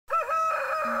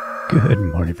Good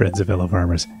morning, friends of fellow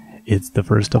farmers. It's the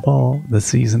first of all. The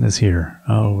season is here.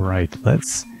 All right,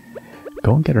 let's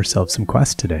go and get ourselves some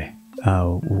quests today.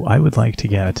 I would like to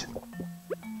get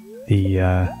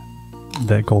the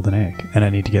golden egg, and I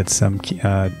need to get some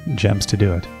gems to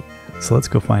do it. So let's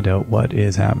go find out what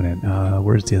is happening.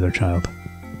 Where's the other child?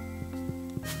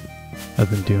 I've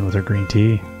been doing with her green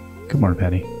tea. Good morning,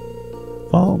 Penny.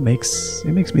 Fall makes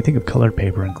me think of colored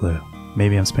paper and glue.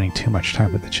 Maybe I'm spending too much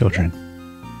time with the children.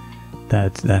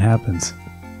 That happens.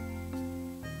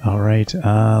 Alright,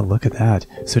 look at that.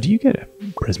 So do you get a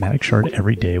prismatic shard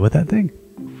every day with that thing?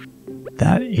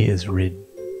 That is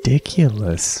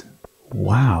ridiculous.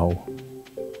 Wow.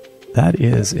 That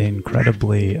is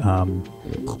incredibly,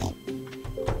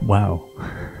 wow.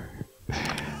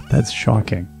 That's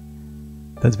shocking.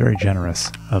 That's very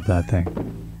generous of that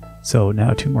thing. So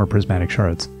now 2 more prismatic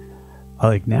shards.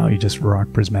 Like now you just rock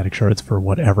prismatic shards for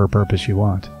whatever purpose you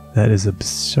want. That is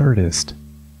absurdist.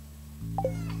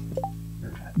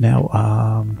 Now,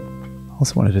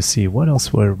 also wanted to see what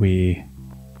else were we...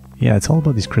 Yeah, it's all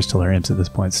about these crystallariums at this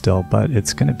point still, but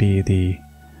it's going to be the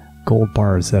gold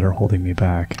bars that are holding me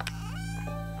back.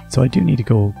 So I do need to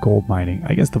go gold mining.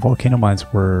 I guess the volcano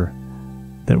mines were...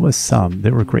 There was some.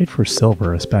 They were great for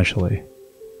silver, especially.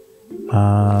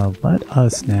 Let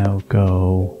us now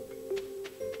go...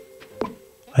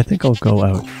 I think I'll go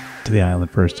out to the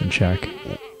island first and check.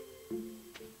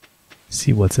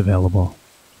 See what's available.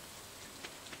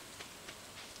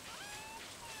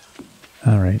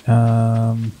 Alright,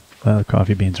 well,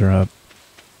 coffee beans are up.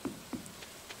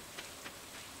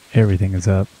 Everything is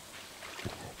up.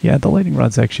 Yeah, the lightning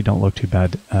rods actually don't look too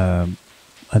bad.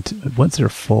 Once they're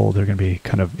full, they're going to be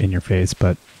kind of in your face,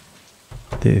 but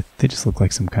they just look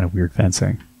like some kind of weird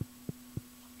fencing.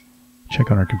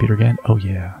 Check on our computer again. Oh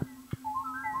yeah.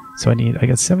 So I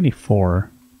got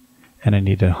 74, and I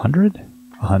need 100?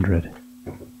 100.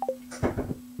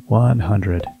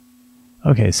 100.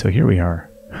 Okay, so here we are.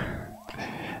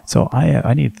 So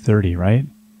I need 30, right?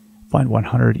 Find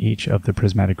 100 each of the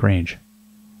prismatic range.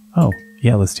 Oh,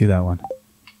 yeah, let's do that one.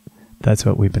 That's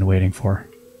what we've been waiting for.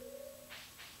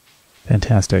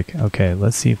 Fantastic. Okay,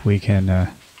 let's see if we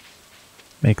can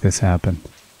make this happen.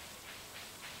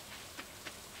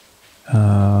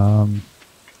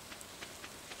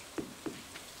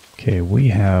 Okay, we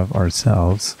have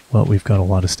ourselves... Well, we've got a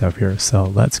lot of stuff here, so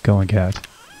let's go and get...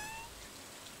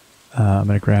 I'm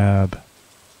going to grab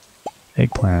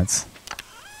eggplants.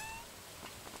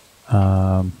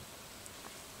 Wow.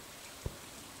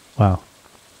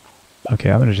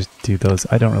 Okay, I'm going to just do those.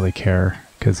 I don't really care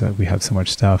because we have so much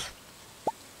stuff.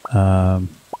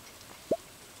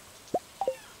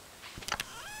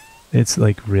 It's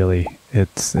like really,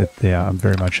 yeah, I'm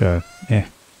very much eh.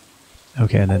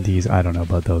 Okay, and then these, I don't know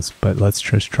about those, but let's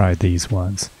just try these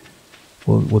ones.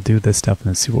 We'll do this stuff and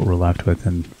then see what we're left with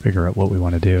and figure out what we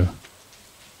want to do.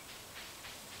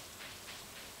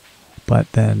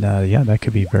 But then, yeah, that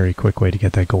could be a very quick way to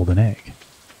get that golden egg.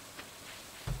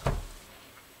 I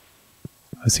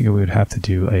was thinking we would have to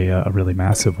do a really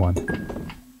massive one.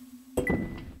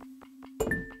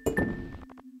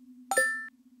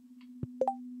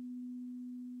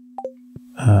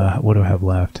 What do I have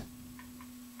left?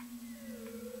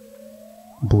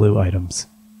 Blue items.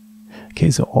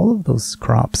 Okay, so all of those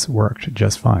crops worked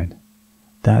just fine.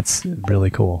 That's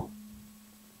really cool.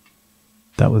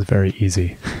 That was very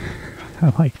easy.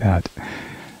 I like that.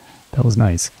 That was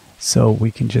nice. So we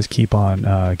can just keep on,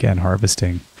 again,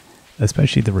 harvesting,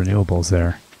 especially the renewables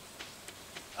there.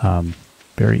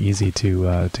 Very easy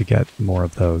to get more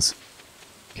of those.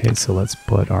 Okay, so let's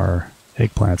put our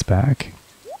eggplants back.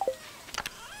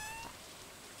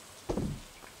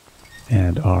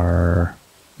 And our,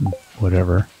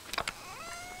 whatever,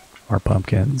 our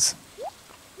pumpkins.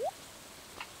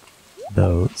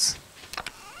 Those.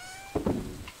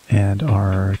 And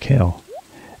our kale.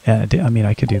 And I mean,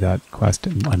 I could do that quest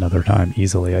another time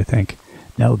easily, I think.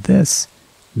 Now this,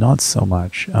 not so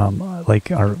much.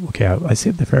 Like our, okay, I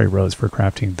saved the fairy rose for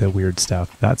crafting the weird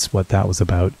stuff. That's what that was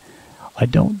about. I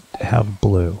don't have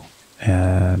blue.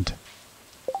 And,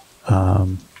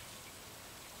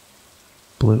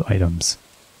 blue items.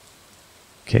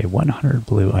 Okay, 100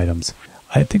 blue items.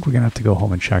 I think we're going to have to go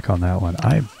home and check on that one.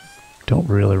 I don't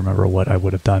really remember what I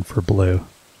would have done for blue.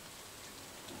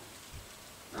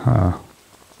 Huh.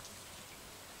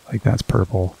 Like that's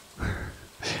purple.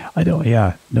 I don't,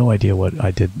 yeah, no idea what I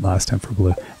did last time for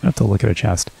blue. I have to look at a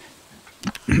chest.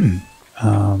 Let's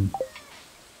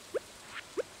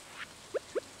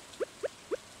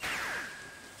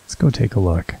go take a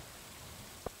look.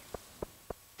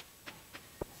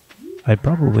 I'd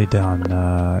probably done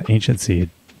ancient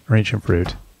seed or ancient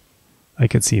fruit. I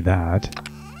could see that.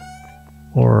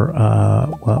 Or,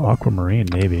 well, aquamarine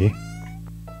maybe.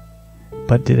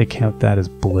 But did it count that as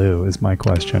blue is my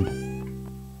question.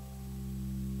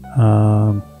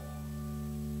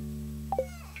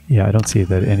 Yeah, I don't see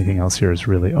that anything else here is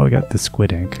really... Oh, I got the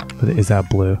squid ink. Is that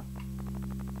blue?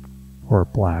 Or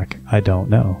black? I don't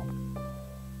know.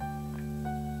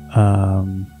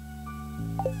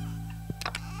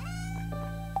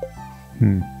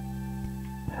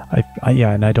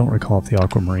 Yeah, and I don't recall if the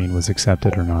aquamarine was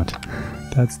accepted or not.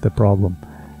 That's the problem.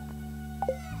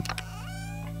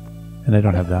 And I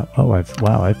don't have that. Oh, I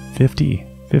have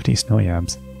 50 snow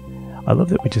yams. I love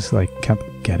that we just like kept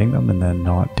getting them and then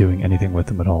not doing anything with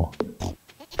them at all.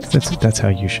 That's how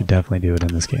you should definitely do it in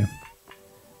this game.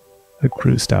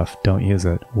 Accrue stuff, don't use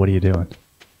it. What are you doing?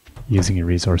 Using your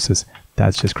resources.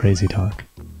 That's just crazy talk.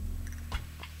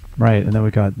 Right, and then we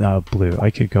got blue.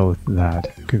 I could go with that.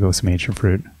 I could go with some ancient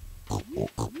fruit.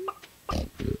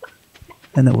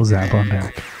 And then we'll zap on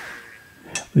back.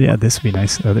 Yeah, this would be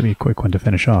nice. That'd be a quick one to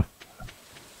finish off.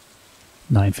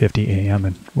 9:50 a.m.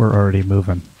 and we're already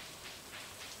moving.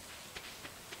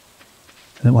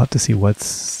 And then we'll have to see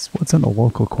what's on the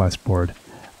local quest board.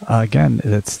 Again,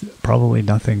 it's probably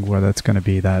nothing where that's going to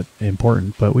be that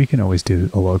important, but we can always do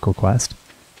a local quest.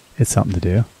 It's something to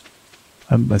do.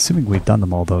 I'm assuming we've done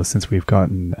them all though, since we've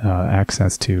gotten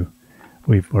access to,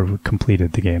 we've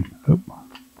completed the game. Oop.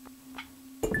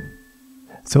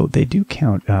 So they do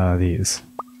count these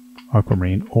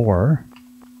aquamarine, or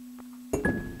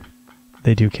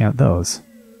they do count those.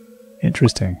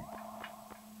 Interesting.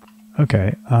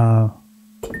 Okay, I'll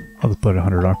just put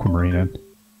 100 aquamarine in.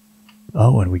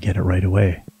 Oh, and we get it right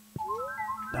away.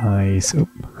 Nice. Oop.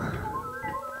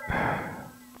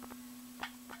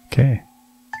 Okay.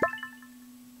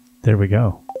 There we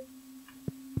go.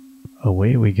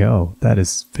 Away we go. That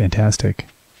is fantastic.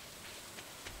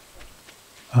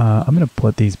 I'm going to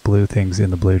put these blue things in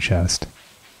the blue chest.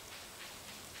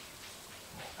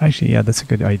 Actually, yeah, that's a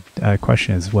good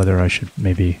question, is whether I should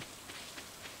maybe...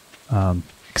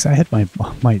 because I had my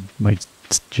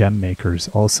gem makers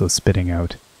also spitting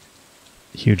out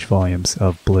huge volumes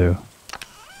of blue.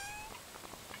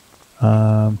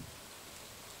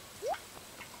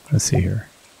 Let's see here.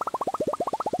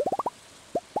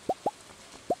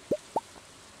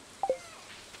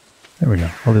 There we go.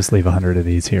 I'll just leave 100 of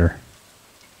these here.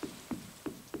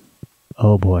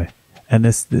 Oh boy. And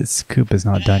this coop is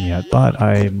not done yet, but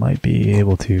I might be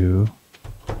able to...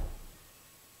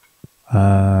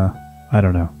 I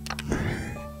don't know.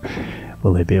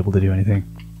 Will they be able to do anything?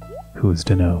 Who's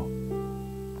to know?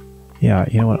 Yeah,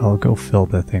 you know what? I'll go fill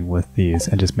the thing with these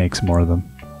and just make some more of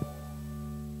them.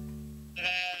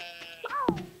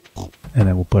 And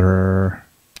then we'll put our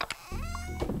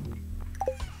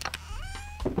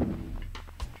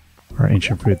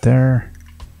ancient fruit there.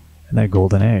 And that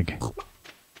golden egg.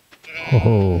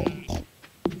 Oh.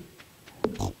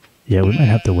 Yeah, we might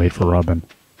have to wait for Robin.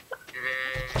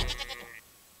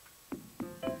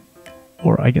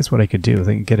 Or I guess what I could do is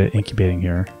I can get it incubating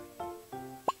here.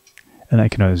 And I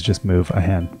can always just move a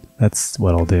hen. That's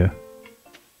what I'll do.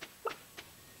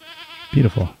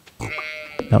 Beautiful.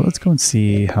 Now let's go and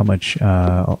see how much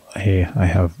hay I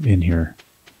have in here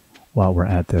while we're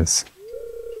at this.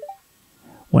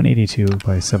 182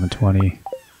 by 720.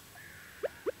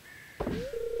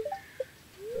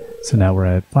 So now we're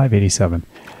at 587.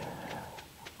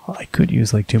 I could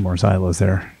use like 2 more silos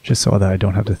there, just so that I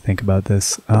don't have to think about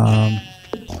this. I'm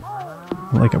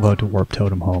like about to warp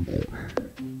totem home.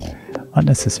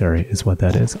 Unnecessary is what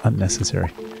that is.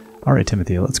 Unnecessary. Alright,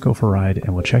 Timothy, let's go for a ride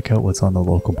and we'll check out what's on the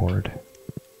local board.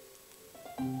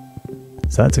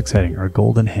 So that's exciting. Our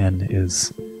golden hen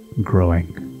is growing.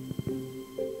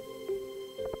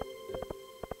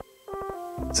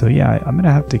 So yeah, I'm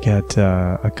gonna have to get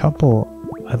a couple.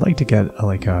 I'd like to get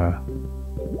like a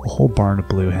whole barn of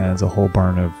blue hens, a whole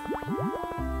barn of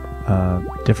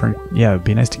different. Yeah, it'd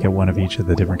be nice to get one of each of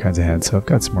the different kinds of hens. So I've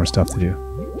got some more stuff to do.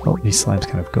 Oh, these slimes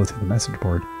kind of go through the message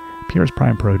board. Pierre's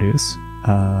prime produce.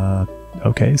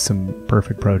 Okay, some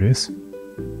perfect produce,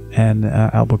 and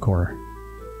albacore.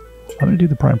 I'm gonna do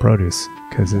the prime produce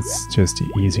because it's just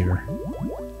easier,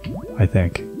 I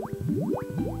think.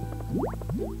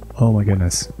 Oh my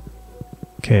goodness.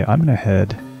 Okay, I'm gonna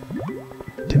head.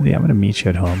 Timothy, I'm gonna meet you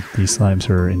at home. These slimes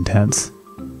are intense.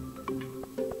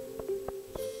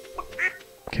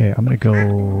 Okay, I'm gonna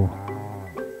go...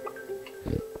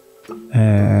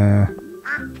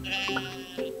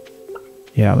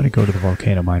 yeah, I'm gonna go to the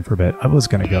volcano mine for a bit. I was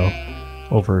gonna go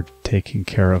over taking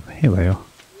care of... Hey, Leo.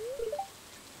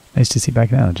 Nice to see you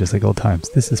back now, just like old times.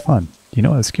 This is fun. You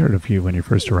know, I was scared of you when you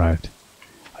first arrived.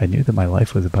 I knew that my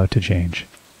life was about to change.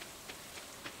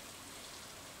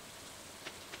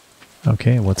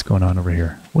 Okay, what's going on over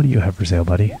here? What do you have for sale,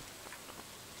 buddy?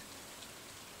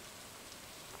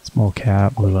 Small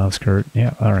cap, blue outskirt.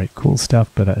 Yeah, alright, cool stuff,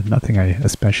 but nothing I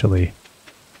especially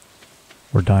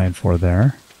were dying for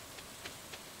there.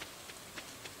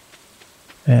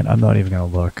 And I'm not even going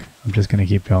to look. I'm just going to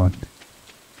keep going.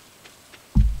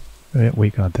 We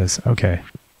got this. Okay.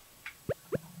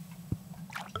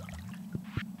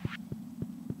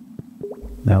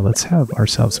 Now let's have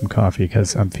ourselves some coffee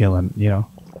because I'm feeling, you know.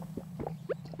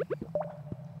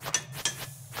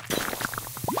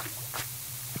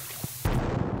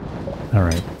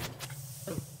 Alright.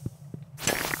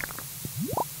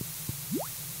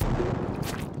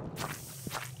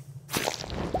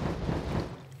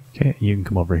 Okay, you can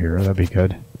come over here. That'd be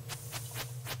good.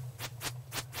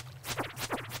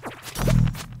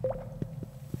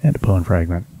 And a bone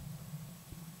fragment.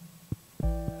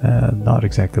 Not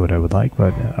exactly what I would like,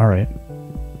 but alright.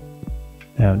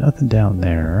 Now, nothing down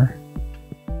there.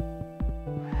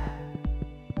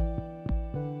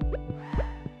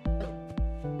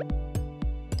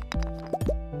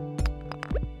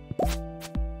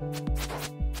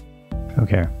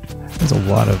 Okay, there's a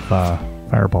lot of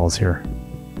fireballs here.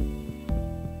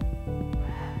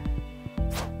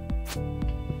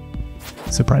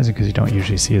 Surprising because you don't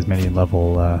usually see as many in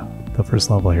level, the first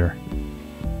level here.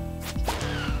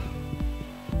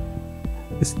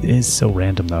 This is so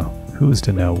random though. Who's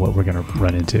to know what we're gonna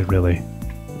run into, really?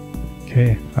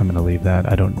 Okay, I'm gonna leave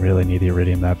that. I don't really need the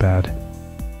iridium that bad.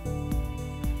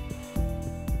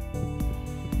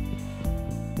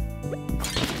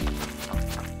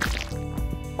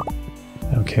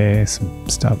 Okay, some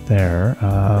stuff there.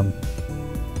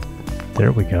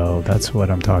 There we go. That's what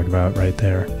I'm talking about right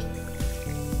there.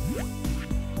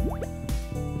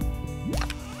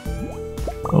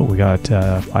 Oh, we got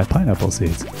 5 pineapple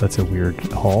seeds. That's a weird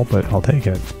haul, but I'll take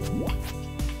it.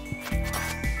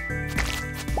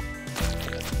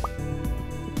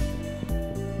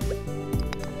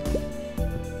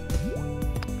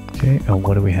 Okay, and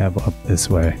what do we have up this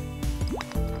way?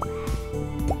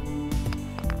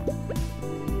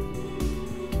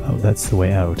 Oh, that's the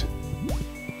way out.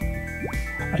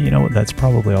 You know what, that's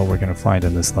probably all we're going to find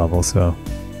in this level, so...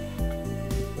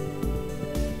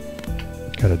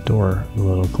 Got a door, a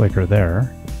little clicker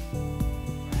there.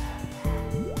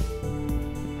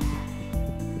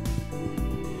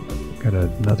 Got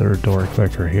another door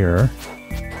clicker here.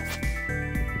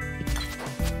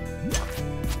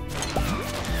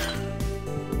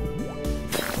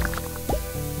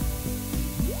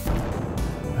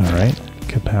 Alright,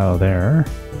 kapow there.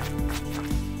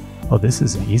 Oh, this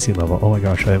is an easy level. Oh my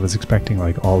gosh, I was expecting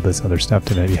like all this other stuff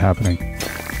to be happening.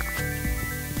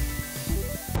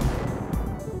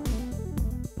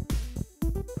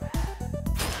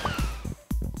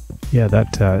 Yeah,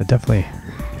 that definitely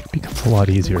becomes a lot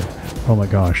easier. Oh my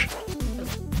gosh.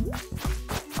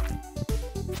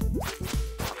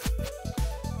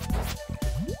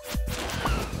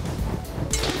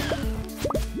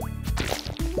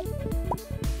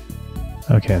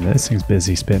 Okay, this thing's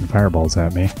busy spitting fireballs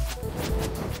at me.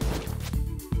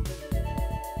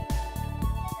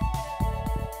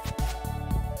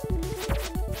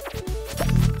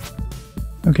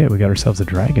 Okay, we got ourselves a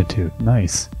dragon tooth.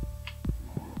 Nice.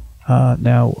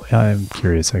 Now, I'm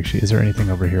curious actually, is there anything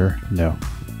over here? No.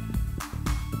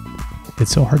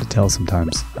 It's so hard to tell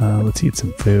sometimes. Let's eat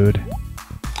some food.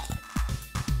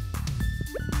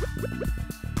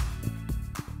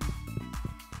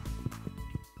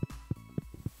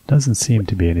 Doesn't seem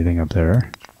to be anything up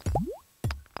there.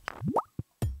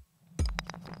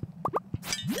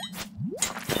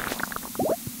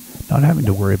 Not having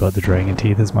to worry about the dragon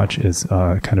teeth as much is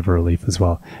kind of a relief as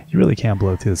well. You really can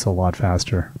blow through this a lot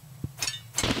faster.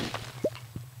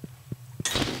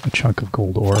 A chunk of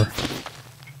gold ore.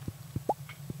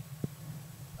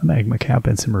 A magma cap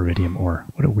and some iridium ore.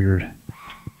 What a weird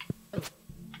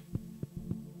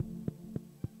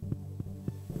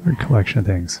collection of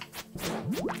things.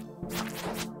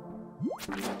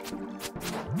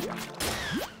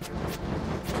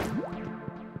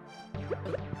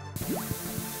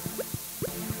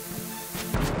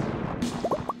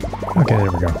 Okay,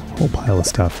 there we go. Whole pile of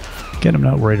stuff. Again, I'm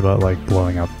not worried about like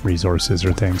blowing up resources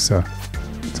or things, so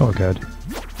it's all good.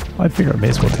 I figure I may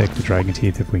as well take the dragon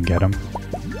teeth if we can get them.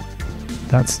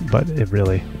 But it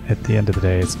really, at the end of the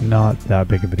day, it's not that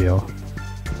big of a deal.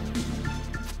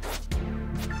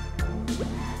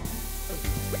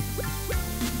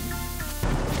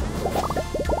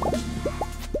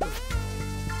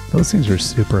 Those things are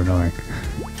super annoying.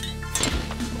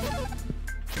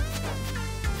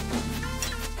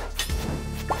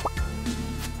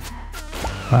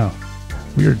 Wow.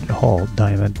 Weird haul.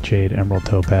 Diamond, jade, emerald,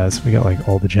 topaz. We got like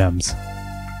all the gems.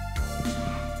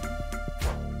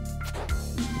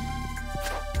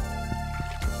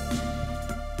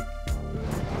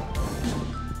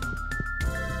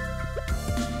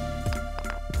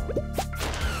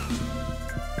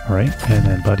 Alright, and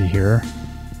then Buddy here.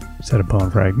 Set a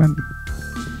bone fragment.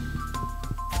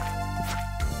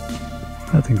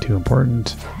 Nothing too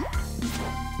important.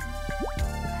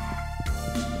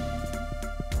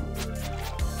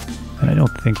 And I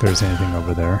don't think there's anything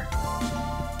over there.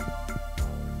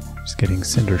 Just getting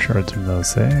cinder shards from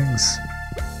those things.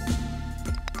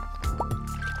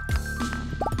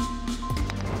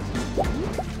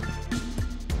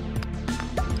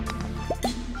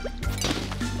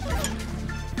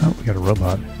 Oh, we got a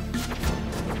robot.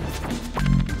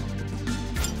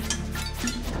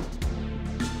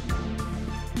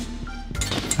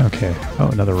 Okay. Oh,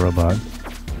 another robot.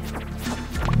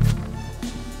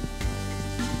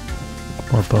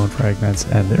 More bone fragments,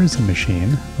 and there's a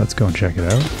machine. Let's go and check it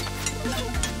out.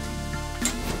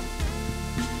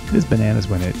 It is bananas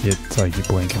when it's like you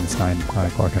blink and it's 9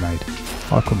 o'clock at night.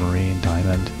 Aquamarine,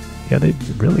 diamond. Yeah, they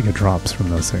really good drops from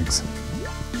those things.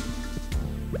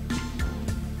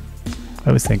 I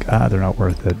always think, they're not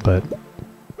worth it, but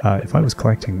if I was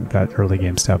collecting that early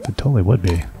game stuff, it totally would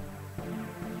be.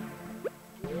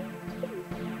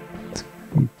 Let's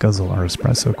guzzle our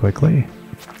espresso quickly.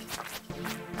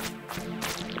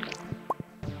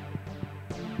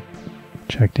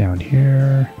 Check down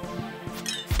here.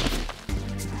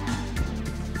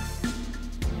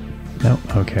 No,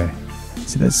 okay.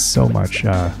 See, there's so much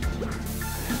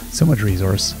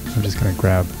resource. I'm just gonna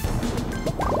grab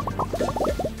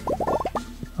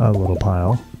a little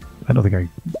pile. I don't think I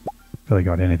really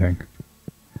got anything.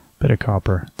 Bit of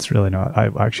copper. It's really not.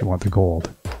 I actually want the gold.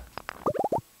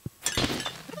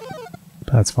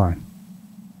 But that's fine.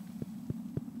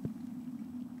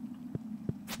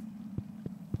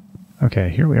 Okay,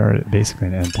 here we are at basically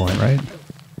an endpoint, right?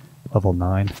 Level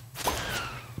 9.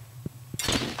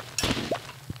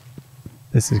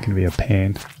 This is going to be a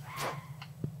pain.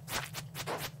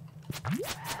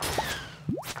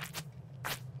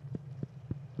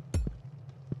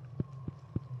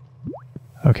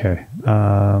 Okay,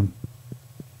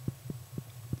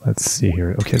 let's see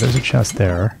here. Okay, there's a chest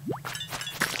there.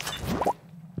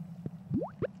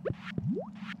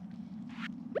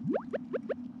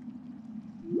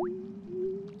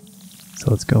 So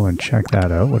let's go and check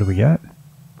that out. What do we get?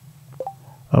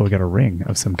 Oh, we got a ring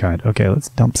of some kind. Okay, let's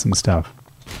dump some stuff.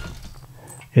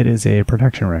 It is a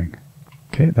protection ring.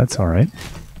 Okay, that's alright.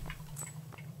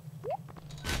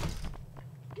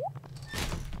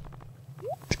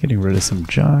 It's getting rid of some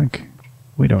junk.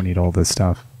 We don't need all this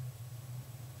stuff.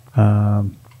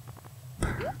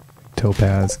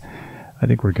 Topaz. I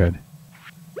think we're good.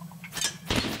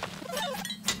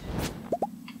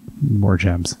 More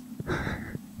gems.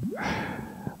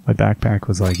 My backpack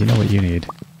was like, you know what you need?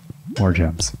 More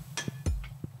gems.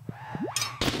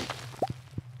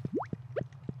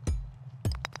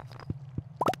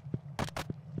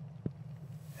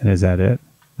 And is that it?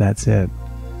 That's it.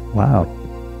 Wow.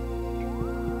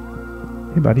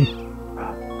 Hey, buddy.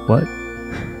 What?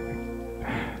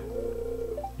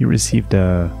 You received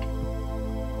a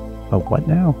what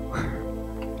now?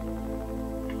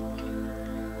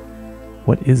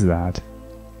 What is that?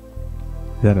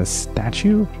 Is that a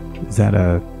statue? Is that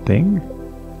a thing?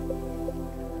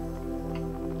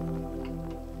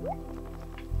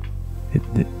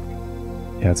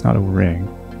 Yeah, it's not a ring.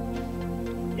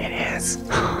 It is.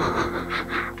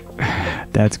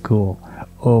 That's cool.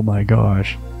 Oh my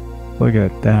gosh. Look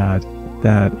at that.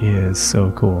 That is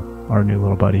so cool. Our new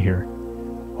little buddy here.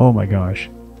 Oh my gosh.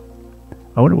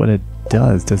 I wonder what it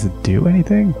does. Does it do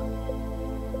anything?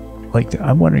 Like,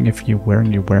 I'm wondering if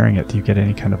when you're wearing it, do you get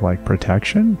any kind of like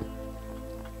protection?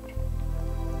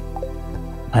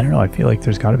 I don't know. I feel like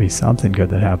there's got to be something good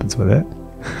that happens with it.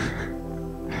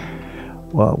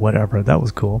 Well, whatever. That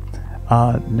was cool.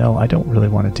 No, I don't really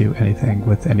want to do anything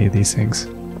with any of these things.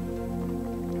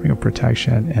 Ring of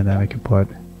protection, and then I can put...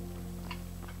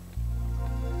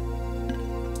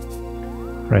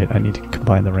 Right, I need to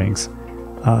combine the rings.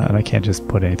 And I can't just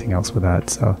put anything else with that,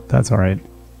 so that's alright.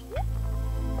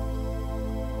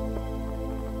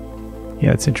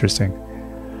 Yeah, it's interesting.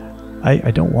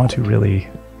 I don't want to really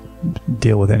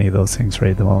deal with any of those things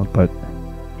right at the moment, but...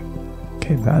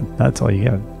 Okay, that's all you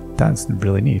get. That's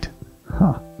really neat.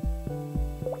 Huh.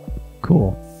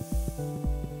 Cool.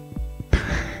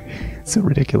 It's so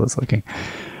ridiculous looking.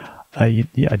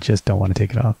 Yeah, I just don't want to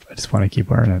take it off. I just want to keep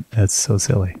wearing it. That's so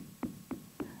silly.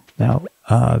 Now,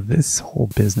 this whole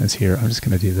business here, I'm just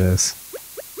going to do this.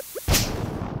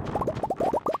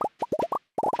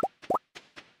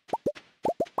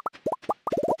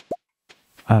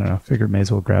 I don't know, figured may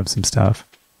as well grab some stuff.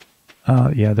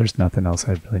 Yeah, there's nothing else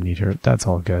I really need here. That's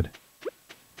all good.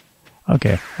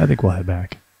 Okay, I think we'll head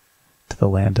back to the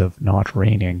land of not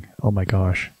raining. Oh my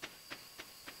gosh.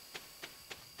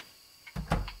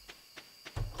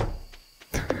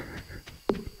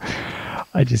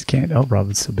 I just can't. Oh,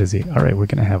 Robin's so busy. Alright, we're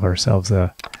gonna have ourselves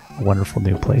a wonderful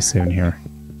new place soon here.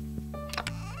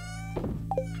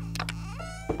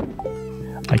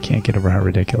 I can't get over how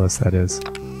ridiculous that is.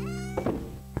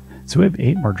 So we have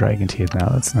 8 more dragon teeth now.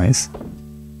 That's nice.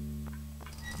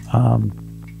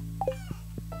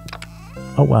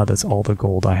 Oh wow, that's all the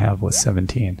gold I have was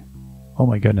 17. Oh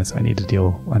my goodness, I need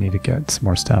to get some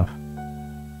more stuff.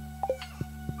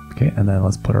 Okay, and then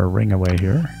let's put our ring away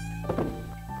here.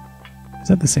 Is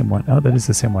that the same one? Oh, that is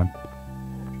the same one.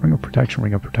 Ring of protection,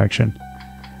 ring of protection.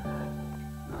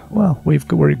 Well,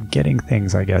 we're getting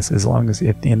things, I guess, as long as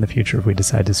in the future if we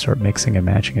decide to start mixing and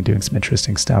matching and doing some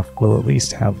interesting stuff, we'll at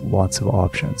least have lots of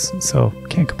options. So,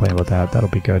 can't complain about that. That'll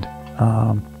be good.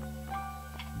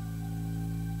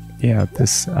 Yeah,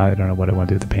 this, I don't know what I want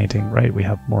to do with the painting, right? We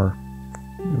have more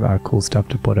cool stuff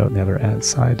to put out on the other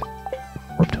side.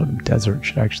 Warp Totem Desert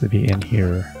should actually be in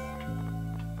here.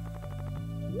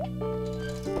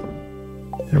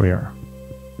 There we are.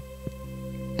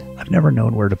 I've never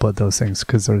known where to put those things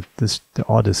because they're the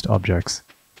oddest objects.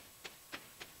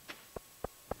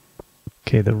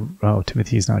 Okay, oh,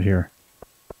 Timothy's not here.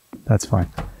 That's fine.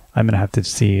 I'm gonna have to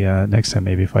see next time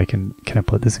maybe if I can I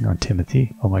put this thing on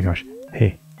Timothy? Oh my gosh.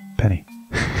 Hey, Penny.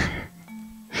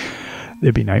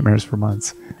 There'd be nightmares for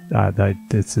months.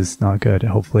 This is not good.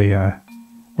 Hopefully,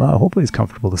 well, hopefully it's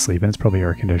comfortable to sleep and it's probably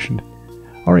air conditioned.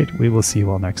 Alright, we will see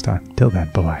you all next time. Till then,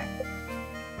 bye-bye.